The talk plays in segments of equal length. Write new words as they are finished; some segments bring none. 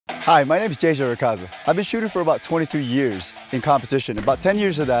Hi, my name is JJ Racaza. I've been shooting for about 22 years in competition. About 10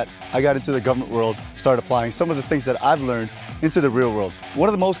 years of that, I got into the government world, started applying some of the things that I've learned into the real world. One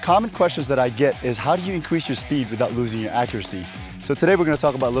of the most common questions that I get is how do you increase your speed without losing your accuracy? So today we're going to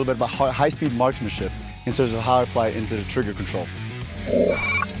talk about a little bit about high-speed marksmanship in terms of how I apply it into the trigger control.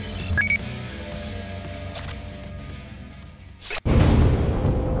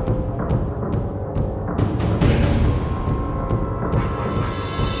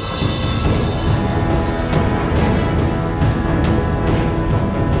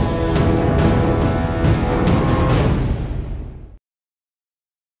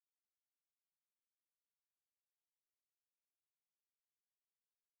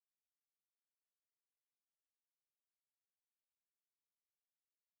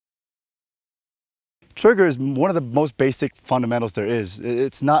 Trigger is one of the most basic fundamentals there is.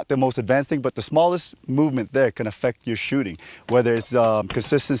 It's not the most advanced thing, but the smallest movement there can affect your shooting, whether it's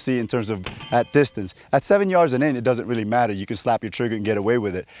consistency in terms of at distance. At 7 yards and in, it doesn't really matter. You can slap your trigger and get away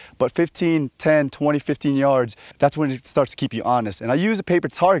with it. But 15, 10, 20, 15 yards, that's when it starts to keep you honest. And I use a paper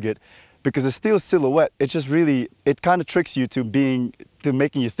target because it's still a silhouette. It just really, it kind of tricks you to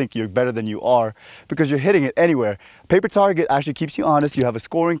making you think you're better than you are because you're hitting it anywhere. Paper target actually keeps you honest. You have a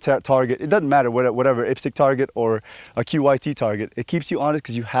scoring target. It doesn't matter whatever IPSC target or a QYT target. It keeps you honest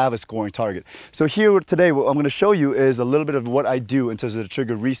because you have a scoring target. So here today, what I'm going to show you is a little bit of what I do in terms of the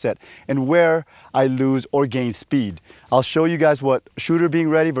trigger reset and where I lose or gain speed. I'll show you guys what shooter being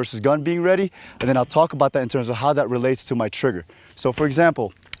ready versus gun being ready, and then I'll talk about that in terms of how that relates to my trigger. So for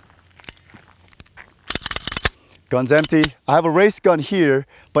example, gun's empty. I have a race gun here,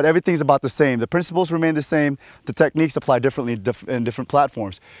 but everything's about the same. The principles remain the same. The techniques apply differently in different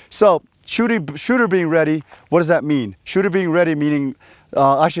platforms. So shooter being ready, what does that mean? Shooter being ready meaning,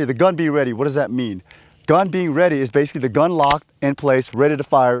 actually the gun being ready, what does that mean? Gun being ready is basically the gun locked in place, ready to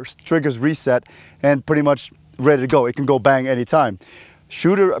fire, triggers reset, and pretty much ready to go. It can go bang anytime.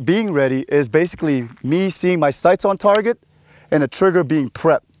 Shooter being ready is basically me seeing my sights on target and a trigger being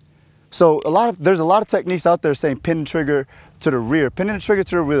prepped. So there's a lot of techniques out there saying pin the trigger to the rear. Pinning the trigger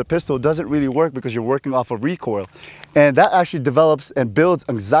to the rear of the pistol doesn't really work because you're working off of recoil. And that actually develops and builds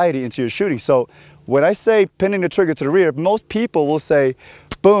anxiety into your shooting. So when I say pinning the trigger to the rear, most people will say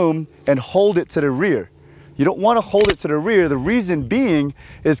boom and hold it to the rear. You don't want to hold it to the rear. The reason being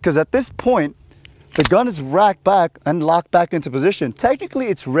is because at this point, the gun is racked back and locked back into position. Technically,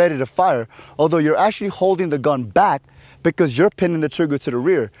 it's ready to fire, although you're actually holding the gun back because you're pinning the trigger to the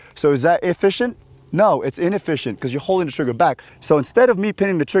rear. So is that efficient? No, it's inefficient because you're holding the trigger back. So instead of me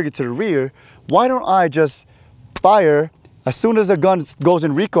pinning the trigger to the rear, why don't I just fire as soon as the gun goes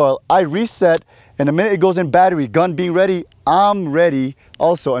in recoil, I reset, and the minute it goes in battery, gun being ready, I'm ready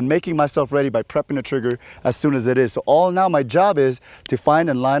also, and making myself ready by prepping the trigger as soon as it is. So now my job is to find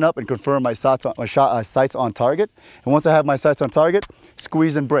and line up and confirm my sights on target. And once I have my sights on target,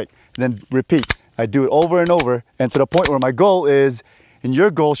 squeeze and break, and then repeat. I do it over and over, and to the point where my goal is, and your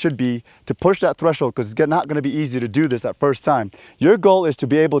goal should be to push that threshold, because it's not going to be easy to do this at first time. Your goal is to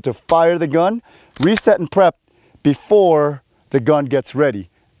be able to fire the gun, reset and prep before the gun gets ready.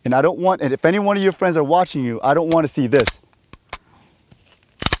 And I don't want, and if any one of your friends are watching you, I don't want to see this.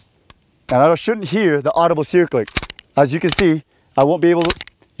 And I shouldn't hear the audible sear click. As you can see, I won't be able to,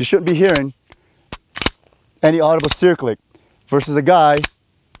 you shouldn't be hearing any audible sear click versus a guy.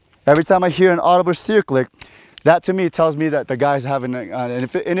 Every time I hear an audible sear click, that to me tells me that the guy's having an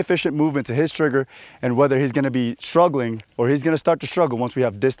inefficient movement to his trigger, and whether he's going to be struggling or he's going to start to struggle once we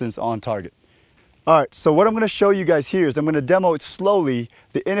have distance on target. All right, so what I'm going to show you guys here is I'm going to demo it slowly,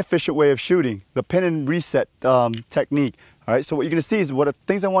 the inefficient way of shooting, the pin and reset technique. All right, so what you're going to see is what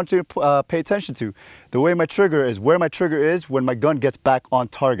things I want you to pay attention to. The way my trigger is, where my trigger is when my gun gets back on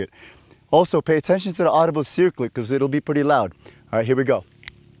target. Also, pay attention to the audible sear click because it'll be pretty loud. All right, here we go.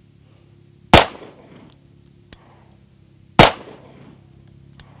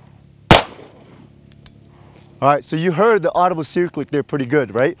 All right, so you heard the audible sear click there pretty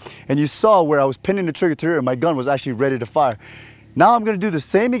good, right? And you saw where I was pinning the trigger to the rear and my gun was actually ready to fire. Now I'm gonna do the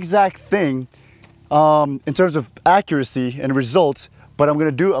same exact thing in terms of accuracy and results, but I'm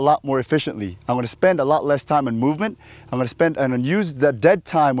gonna do it a lot more efficiently. I'm gonna spend a lot less time on movement. I'm gonna use that dead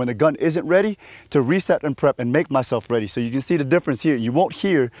time when the gun isn't ready to reset and prep and make myself ready. So you can see the difference here. You won't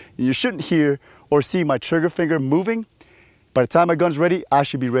hear, you shouldn't hear or see my trigger finger moving. By the time my gun's ready, I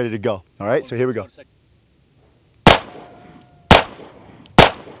should be ready to go. All right, so here we go.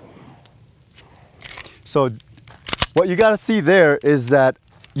 So what you got to see there is that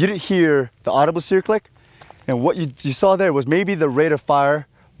you didn't hear the audible sear click, and what you saw there was maybe the rate of fire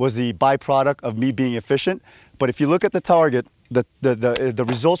was the byproduct of me being efficient. But if you look at the target, the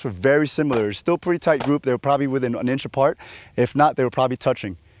results were very similar. It's still a pretty tight group. They were probably within an inch apart. If not, they were probably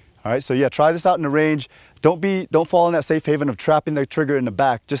touching. All right, so yeah, try this out in the range. Don't fall in that safe haven of trapping the trigger in the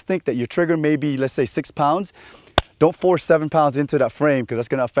back. Just think that your trigger may be, let's say, 6 pounds. Don't force 7 pounds into that frame because that's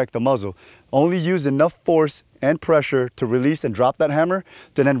going to affect the muzzle. Only use enough force and pressure to release and drop that hammer,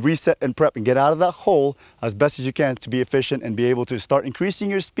 to then reset and prep and get out of that hole as best as you can to be efficient and be able to start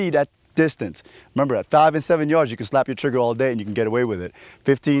increasing your speed at distance. Remember, at 5 and 7 yards, you can slap your trigger all day and you can get away with it.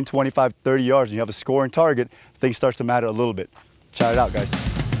 15, 25, 30 yards, and you have a scoring target, things start to matter a little bit. Try it out, guys.